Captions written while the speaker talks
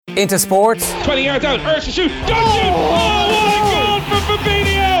into sports. 20 yards out, Ursha shoot, Dungeon! Oh, what a goal from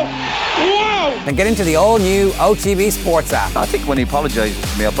Fabinho! Wow! Then get into the all-new OTB Sports app. I think when he apologises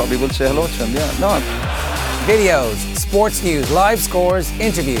to me, I probably will say hello to him, yeah. No. Videos, sports news, live scores,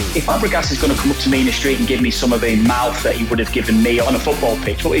 interviews. If Fabregas is going to come up to me in the street and give me some of the mouth that he would have given me on a football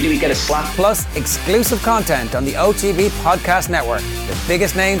pitch, what do we do? We get a slap. Plus, exclusive content on the OTB Podcast Network. The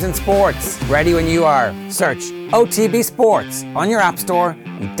biggest names in sports. Ready when you are. Search OTB Sports on your app store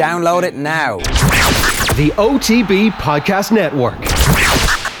and download it now. The OTB Podcast Network.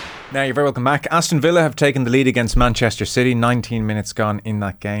 Now you're very welcome back. Aston Villa have taken the lead against Manchester City. 19 minutes gone in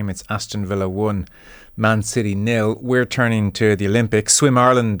that game. It's Aston Villa 1, Man City 0. We're turning to the Olympics. Swim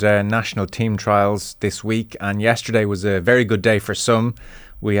Ireland national team trials this week, and yesterday was a very good day for some.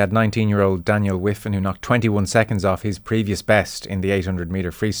 We had 19-year-old Daniel Whiffen, who knocked 21 seconds off his previous best in the 800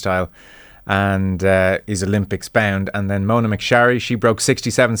 metre freestyle and is Olympics bound. And then Mona McSharry, she broke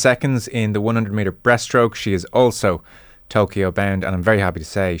 67 seconds in the 100 metre breaststroke. She is also Tokyo bound, and I'm very happy to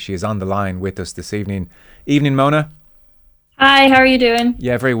say she is on the line with us this evening. Evening, Mona. Hi, how are you doing?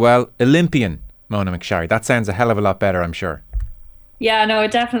 Yeah, very well. Olympian Mona McSharry. That sounds a hell of a lot better, I'm sure. Yeah, no,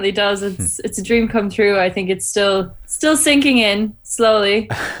 it definitely does. It's a dream come true. I think it's still sinking in slowly.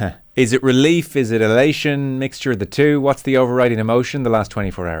 Is it relief? Is it elation? Mixture of the two? What's the overriding emotion the last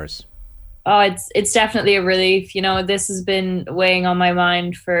 24 hours? Oh, it's definitely a relief. You know, this has been weighing on my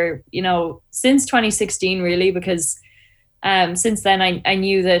mind for, since 2016, really, because since then I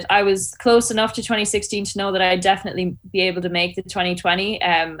knew that I was close enough to 2016 to know that I'd definitely be able to make the 2020.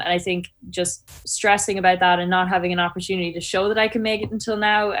 And I think just stressing about that and not having an opportunity to show that I can make it until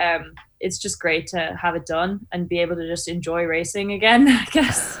now, it's just great to have it done and be able to just enjoy racing again, I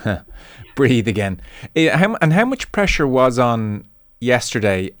guess. Breathe again. How much pressure was on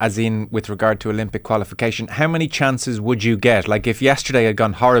yesterday, as in with regard to Olympic qualification? How many chances would you get? Like, if yesterday had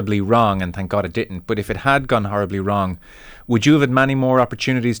gone horribly wrong, and thank God it didn't, but if it had gone horribly wrong, would you have had many more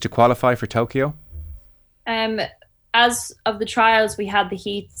opportunities to qualify for Tokyo? As of the trials, we had the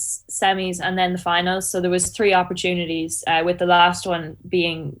heats, semis, and then the finals. So there was 3 opportunities, with the last one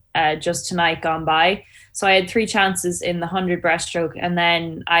being just tonight gone by. So I had 3 chances in the 100 breaststroke, and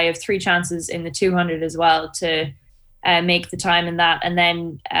then I have 3 chances in the 200 as well to make the time in that. And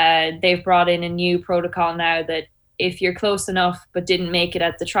then they've brought in a new protocol now that if you're close enough but didn't make it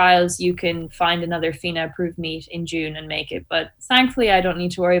at the trials, you can find another FINA approved meet in June and make it. But thankfully I don't need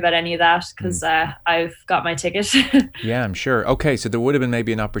to worry about any of that because I've got my ticket. Yeah, I'm sure. Okay, so there would have been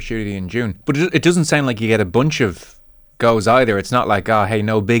maybe an opportunity in June, but it doesn't sound like you get a bunch of goes either. It's not like, oh hey,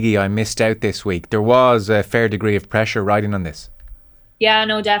 no biggie, I missed out this week. There was a fair degree of pressure riding on this. Yeah,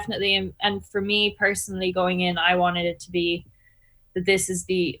 no, definitely. And for me personally, going in, I wanted it to be that this is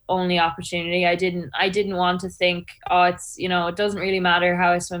the only opportunity. I didn't want to think, it's, it doesn't really matter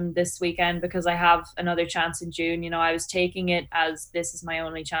how I swim this weekend because I have another chance in June. I was taking it as this is my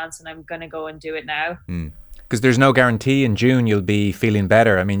only chance and I'm going to go and do it now. Because there's no guarantee in June you'll be feeling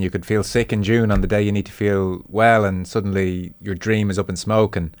better. I mean, you could feel sick in June on the day you need to feel well and suddenly your dream is up in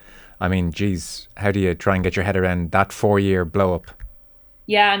smoke. And I mean, geez, how do you try and get your head around that 4-year blow up?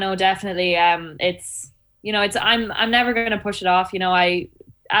 Yeah, no, definitely. I'm never going to push it off. I,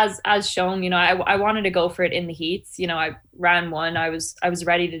 as shown, I wanted to go for it in the heats. I ran one. I was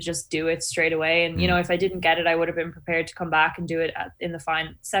ready to just do it straight away. And, if I didn't get it, I would have been prepared to come back and do it in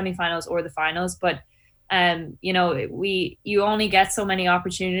the semi-finals or the finals. But, you only get so many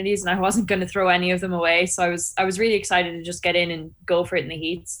opportunities and I wasn't going to throw any of them away. So I was really excited to just get in and go for it in the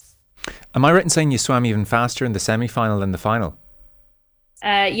heats. Am I right in saying you swam even faster in the semi-final than the final?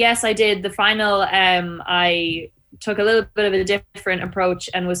 Yes, I did. The final, I took a little bit of a different approach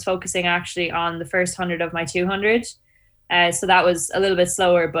and was focusing actually on the first 100 of my 200. So that was a little bit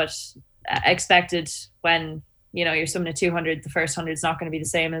slower, but expected when, you're swimming a 200, the first 100 is not going to be the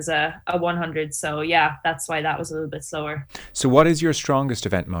same as a 100. So yeah, that's why that was a little bit slower. So what is your strongest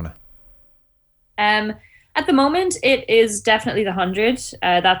event, Mona? At the moment, it is definitely the 100.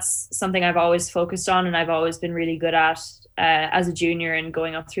 That's something I've always focused on and I've always been really good at as a junior and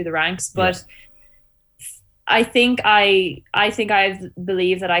going up through the ranks. But I think I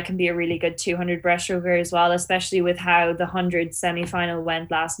believe that I can be a really good 200 breaststroker as well, especially with how the 100 semi-final went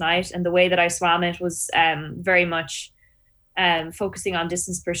last night. And the way that I swam it was very much focusing on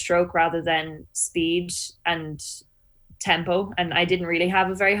distance per stroke rather than speed and tempo. And I didn't really have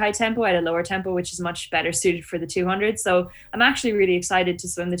a very high tempo. I had a lower tempo, which is much better suited for the 200. So I'm actually really excited to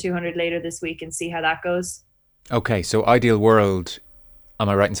swim the 200 later this week and see how that goes. Okay, so ideal world, am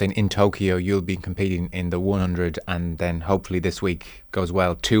I right in saying in Tokyo you'll be competing in the 100 and then hopefully this week goes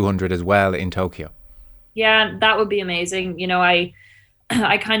well, 200 as well in Tokyo? Yeah, that would be amazing.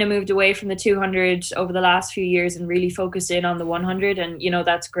 I kind of moved away from the 200 over the last few years and really focused in on the 100. And,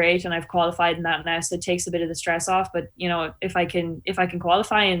 that's great. And I've qualified in that now. So it takes a bit of the stress off. But, if I can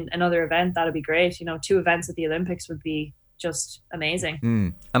qualify in another event, that'd be great. 2 events at the Olympics would be just amazing.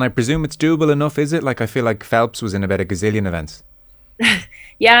 And I presume it's doable enough, is it? Like, I feel like Phelps was in about a gazillion events.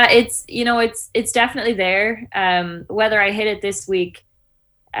 Yeah, it's definitely there. Whether I hit it this week,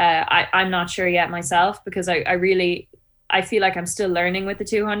 I'm not sure yet myself, because I feel like I'm still learning with the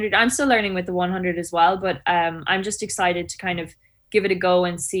 200. I'm still learning with the 100 as well, but I'm just excited to kind of give it a go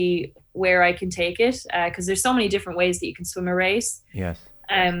and see where I can take it, because there's so many different ways that you can swim a race. Yes.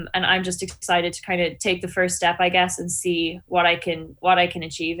 And I'm just excited to kind of take the first step, I guess, and see what I can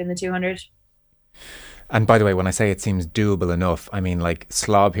achieve in the 200. And by the way, when I say it seems doable enough, I mean like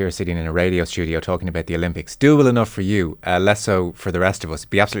Slob here sitting in a radio studio talking about the Olympics. Doable enough for you, less so for the rest of us.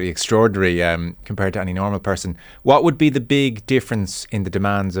 Be absolutely extraordinary compared to any normal person. What would be the big difference in the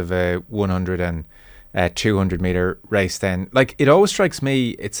demands of a 100 and 200 meter race then? Like, it always strikes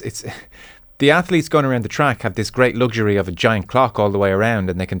me, it's the athletes going around the track have this great luxury of a giant clock all the way around,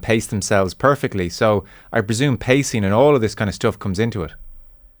 and they can pace themselves perfectly. So I presume pacing and all of this kind of stuff comes into it.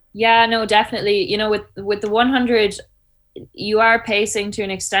 Yeah, no, definitely. With the 100, you are pacing to an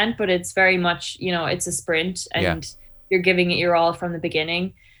extent, but it's very much, it's a sprint, and you're giving it your all from the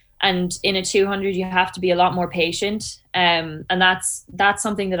beginning. And in a 200, you have to be a lot more patient. And that's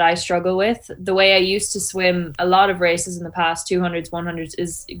something that I struggle with. The way I used to swim a lot of races in the past, 200s, 100s,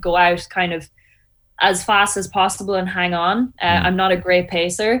 is go out kind of as fast as possible and hang on. I'm not a great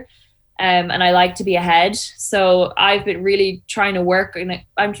pacer. And I like to be ahead. So I've been really trying to work, and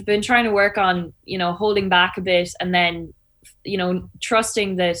I've been trying to work on, holding back a bit, and then,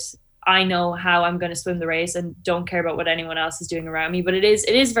 trusting that I know how I'm going to swim the race and don't care about what anyone else is doing around me. But it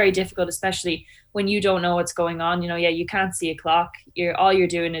is very difficult, especially when you don't know what's going on. You can't see a clock. All you're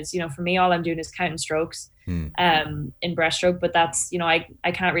doing is, for me, all I'm doing is counting strokes in breaststroke. But that's,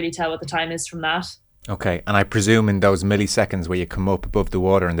 I can't really tell what the time is from that. Okay, and I presume in those milliseconds where you come up above the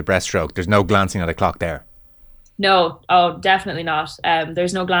water in the breaststroke, there's no glancing at a clock there. No, definitely not.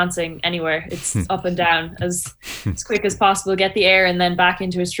 There's no glancing anywhere. It's up and down as quick as possible, get the air and then back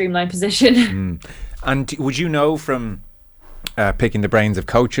into a streamlined position. And would you know from picking the brains of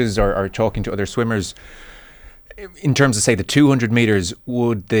coaches or talking to other swimmers, in terms of, say, the 200 metres,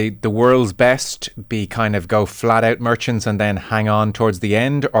 would the world's best be kind of go flat out merchants and then hang on towards the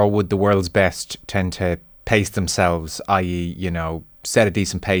end, or would the world's best tend to pace themselves, i.e., set a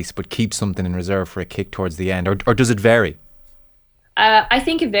decent pace but keep something in reserve for a kick towards the end, or does it vary? I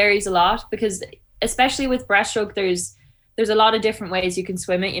think it varies a lot, because especially with breaststroke, there's a lot of different ways you can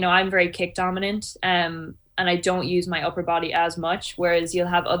swim it. I'm very kick dominant, and I don't use my upper body as much, whereas you'll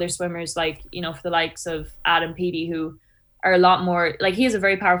have other swimmers like, for the likes of Adam Peaty, who are a lot more, like, he has a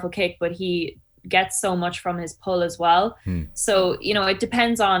very powerful kick, but he gets so much from his pull as well. So, it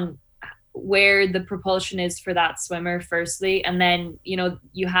depends on where the propulsion is for that swimmer firstly, and then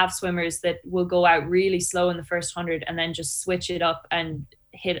you have swimmers that will go out really slow in the first 100 and then just switch it up and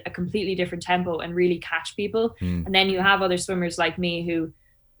hit a completely different tempo and really catch people. And then you have other swimmers like me who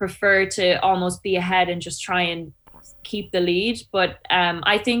prefer to almost be ahead and just try and keep the lead. But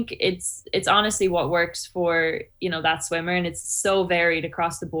I think it's honestly what works for that swimmer, and it's so varied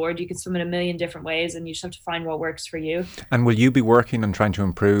across the board. You could swim in a million different ways, and you just have to find what works for you. And will you be working on trying to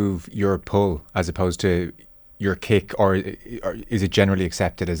improve your pull as opposed to your kick, or is it generally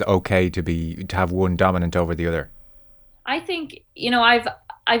accepted as okay to have one dominant over the other? I think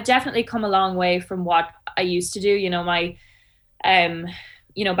I've definitely come a long way from what I used to do. My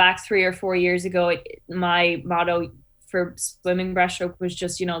back 3 or 4 years ago, my motto for swimming breaststroke was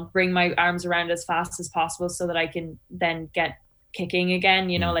just, bring my arms around as fast as possible so that I can then get kicking again,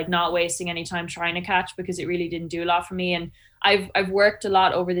 like not wasting any time trying to catch, because it really didn't do a lot for me. And I've worked a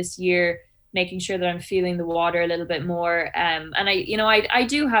lot over this year, making sure that I'm feeling the water a little bit more. And I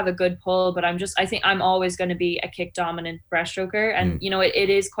do have a good pull, but I think I'm always going to be a kick dominant breaststroker. And, it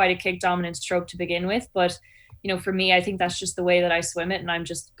is quite a kick dominant stroke to begin with, but for me, I think that's just the way that I swim it, and I'm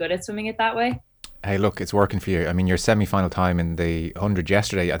just good at swimming it that way. Hey, look, it's working for you. I mean, your semi-final time in the 100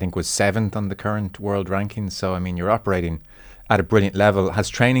 yesterday, I think, was 7th on the current world rankings. So, I mean, you're operating at a brilliant level. Has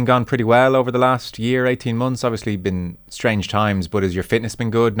training gone pretty well over the last year, 18 months? Obviously been strange times, but has your fitness been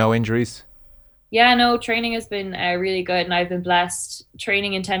good? No injuries? Yeah, no, training has been really good, and I've been blessed.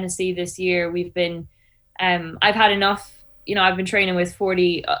 Training in Tennessee this year, we've been, I've had enough, I've been training with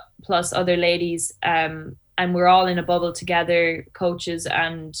 40 plus other ladies, and we're all in a bubble together, coaches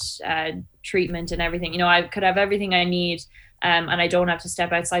and treatment and everything. I could have everything I need and I don't have to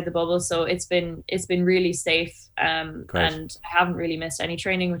step outside the bubble. So it's been really safe, and I haven't really missed any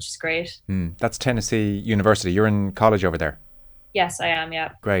training, which is great. That's Tennessee University. You're in college over there? Yes, I am,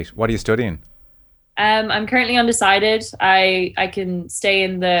 yeah. Great. What are you studying? I'm currently undecided. I can stay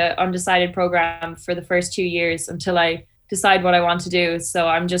in the undecided program for the first 2 years until I decide what I want to do. So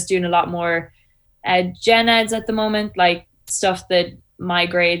I'm just doing a lot more gen eds at the moment, like stuff that my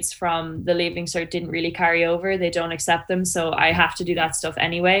grades from the Leaving Cert didn't really carry over. They don't accept them. So I have to do that stuff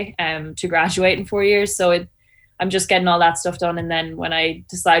anyway to graduate in 4 years. So I'm just getting all that stuff done. And then when I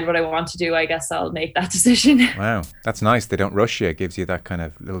decide what I want to do, I guess I'll make that decision. Wow. That's nice. They don't rush you. It gives you that kind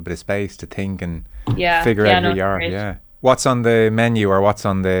of little bit of space to think and figure out who you are. Great. Yeah. What's on the menu, or what's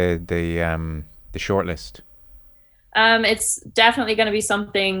on the short list? It's definitely going to be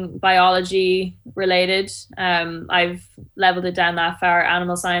something biology related. I've leveled it down that far,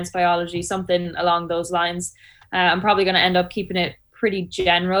 animal science, biology, something along those lines. I'm probably going to end up keeping it pretty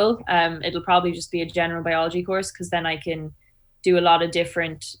general. It'll probably just be a general biology course, because then I can do a lot of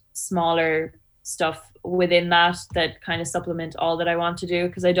different smaller stuff within that kind of supplement all that I want to do,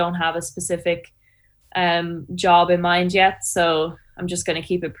 because I don't have a specific job in mind yet. So I'm just going to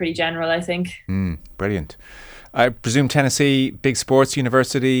keep it pretty general, I think. Brilliant. I presume Tennessee, big sports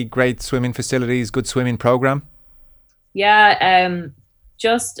university, great swimming facilities, good swimming program. Yeah,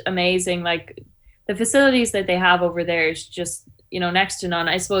 just amazing. Like the facilities that they have over there is just, next to none.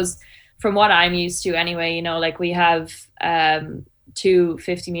 I suppose from what I'm used to anyway, like we have 2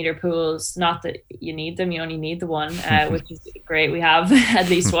 50-meter pools. Not that you need them, you only need the one, which is great. We have at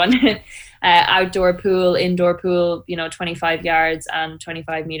least one. Outdoor pool, indoor pool, 25 yards and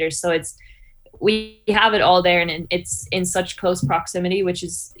 25 meters. So we have it all there, and it's in such close proximity, which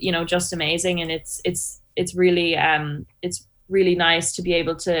is, just amazing. And it's really nice to be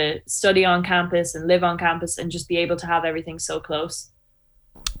able to study on campus and live on campus and just be able to have everything so close.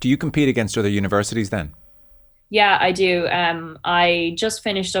 Do you compete against other universities then? Yeah, I do. I just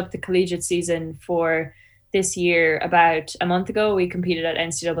finished up the collegiate season for this year about a month ago. We competed at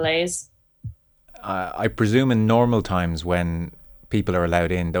NCAAs. I presume in normal times when people are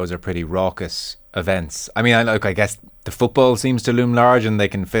allowed in, those are pretty raucous events. I mean, I guess the football seems to loom large and they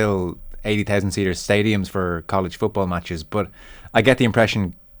can fill 80,000 seater stadiums for college football matches, but I get the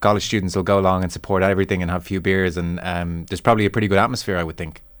impression college students will go along and support everything and have a few beers, and there's probably a pretty good atmosphere, I would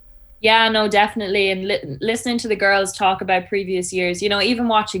think. Yeah, no, definitely. And listening to the girls talk about previous years, even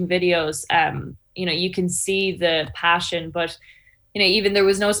watching videos, you can see the passion, but even there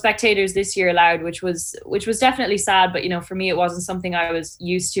was no spectators this year allowed, which was definitely sad. But, for me, it wasn't something I was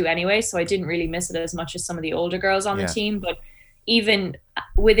used to anyway. So I didn't really miss it as much as some of the older girls on the team. But even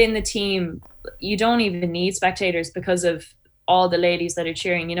within the team, you don't even need spectators because of all the ladies that are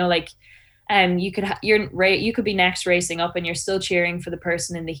cheering, you could be next racing up and you're still cheering for the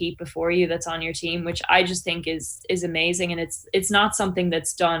person in the heat before you that's on your team, which I just think is amazing. And it's not something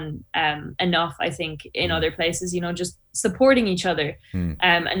that's done enough, I think, in other places, just supporting each other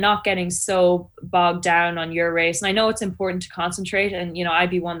and not getting so bogged down on your race. And I know it's important to concentrate, and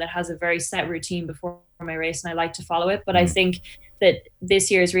I'd be one that has a very set routine before my race and I like to follow it, but I think that this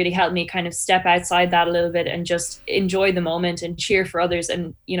year has really helped me kind of step outside that a little bit and just enjoy the moment and cheer for others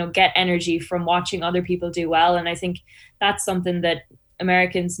and, get energy from watching other people do well. And I think that's something that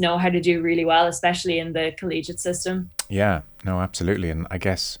Americans know how to do really well, especially in the collegiate system. Yeah, no, absolutely. And I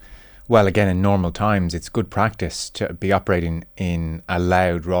guess, well, again, in normal times, it's good practice to be operating in a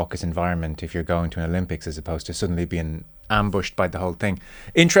loud, raucous environment if you're going to an Olympics, as opposed to suddenly being ambushed by the whole thing.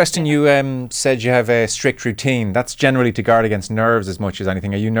 Interesting, you said you have a strict routine. That's generally to guard against nerves as much as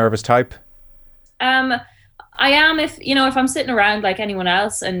anything. Are you nervous type? I am, if I'm sitting around like anyone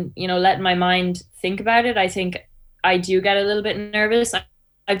else and letting my mind think about it. I think I do get a little bit nervous.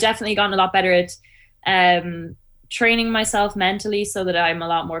 I've definitely gotten a lot better at training myself mentally so that I'm a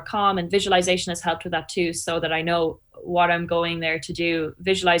lot more calm, and visualization has helped with that too, so that I know what I'm going there to do.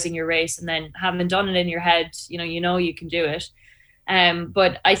 Visualizing your race and then having done it in your head, you can do it.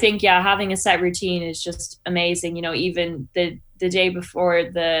 But I think, having a set routine is just amazing. Even the day before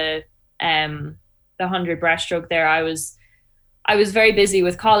the 100 breaststroke there, I was very busy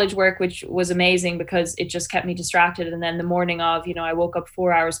with college work, which was amazing because it just kept me distracted. And then the morning of, I woke up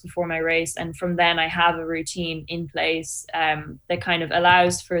 4 hours before my race, and from then I have a routine in place that kind of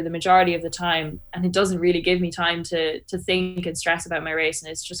allows for the majority of the time, and it doesn't really give me time to think and stress about my race,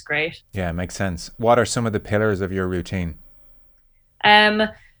 and it's just great. Yeah, it makes sense. What are some of the pillars of your routine?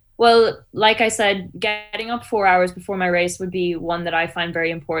 Well, like I said, getting up 4 hours before my race would be one that I find very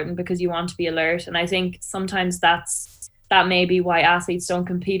important, because you want to be alert. And I think sometimes that's that may be why athletes don't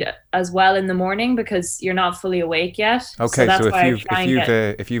compete as well in the morning, because you're not fully awake yet. Okay, that's so why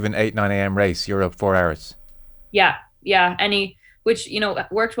if you've an 8-9 a.m. race, you're up 4 hours. Yeah. Which,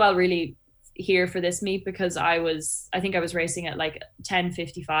 worked well really here for this meet, because I think I was racing at like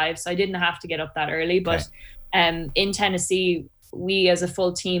 10:55, so I didn't have to get up that early. But in Tennessee, we as a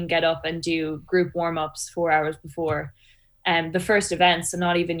full team get up and do group warm-ups 4 hours before the first event, so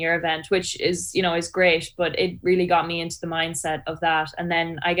not even your event, which is great, but it really got me into the mindset of that. And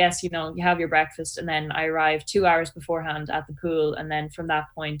then I guess, you have your breakfast, and then I arrive 2 hours beforehand at the pool, and then from that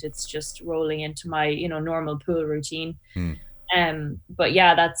point it's just rolling into my normal pool routine. But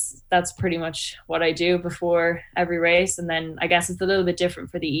yeah, that's pretty much what I do before every race. And then I guess it's a little bit different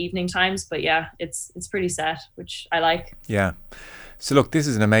for the evening times, but yeah, it's pretty set, which I like. Yeah. So look, this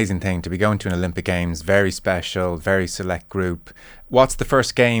is an amazing thing to be going to an Olympic Games, very special, very select group. What's the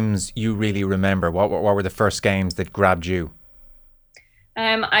first games you really remember? What were the first games that grabbed you?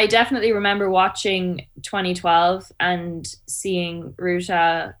 I definitely remember watching 2012 and seeing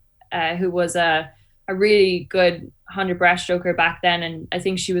Ruta, who was a really good 100 breaststroker back then, and I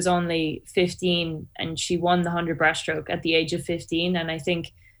think she was only 15 and she won the 100 breaststroke at the age of 15. And I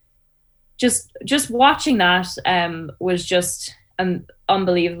think just watching that was just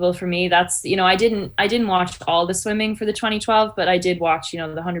unbelievable for me. That's I didn't watch all the swimming for the 2012, but I did watch the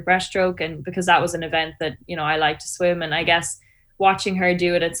 100 breaststroke, and because that was an event that I like to swim. And I guess watching her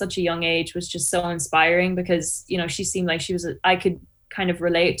do it at such a young age was just so inspiring, because she seemed like I could kind of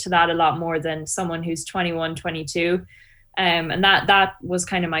relate to that a lot more than someone who's 21, 22. And that was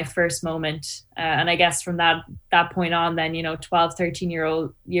kind of my first moment. And I guess from that point on, then, 12,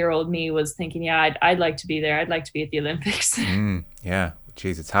 13-year-old me was thinking, yeah, I'd like to be there. I'd like to be at the Olympics. Yeah.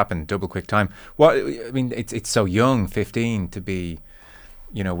 Geez, it's happened double quick time. It's so young, 15, to be,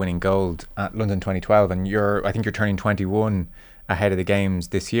 winning gold at London 2012. And I think you're turning 21 ahead of the games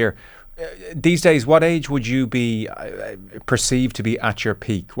this year. These days, what age would you be perceived to be at your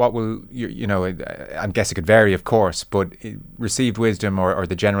peak? What will I guess it could vary, of course, but received wisdom or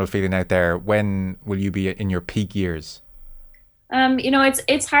the general feeling out there, when will you be in your peak years?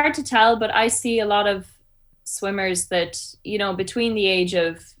 It's hard to tell, but I see a lot of swimmers that between the age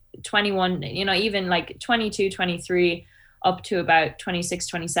of 21, even like 22, 23, up to about 26,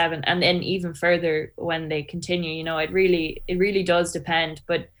 27, and then even further when they continue. It really does depend,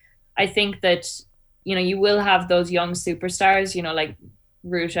 but I think that, you will have those young superstars, like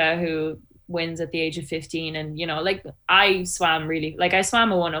Ruta, who wins at the age of 15. And, I swam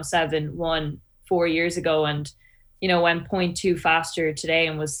a 107 4 years ago, and, went 0.2 faster today,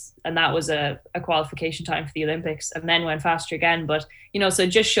 and that was a qualification time for the Olympics, and then went faster again. But, so it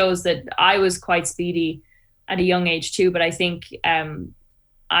just shows that I was quite speedy at a young age too. But I think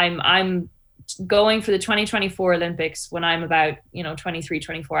I'm going for the 2024 Olympics when I'm about 23,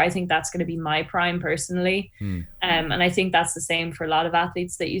 24. I think that's going to be my prime personally. And I think that's the same for a lot of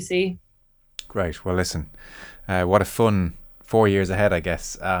athletes that you see. Great. Well, listen, what a fun 4 years ahead, I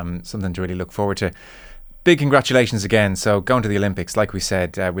guess. Something to really look forward to. Big congratulations again. So going to the Olympics, like we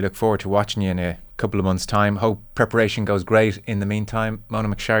said, we look forward to watching you in a couple of months' time. Hope preparation goes great in the meantime. Mona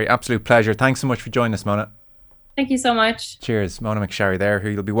McSharry, absolute pleasure. Thanks so much for joining us, Mona. Thank you so much. Cheers. Mona McSharry there, who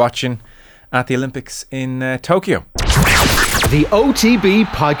you'll be watching at the Olympics in Tokyo. The OTB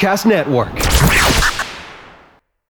Podcast Network.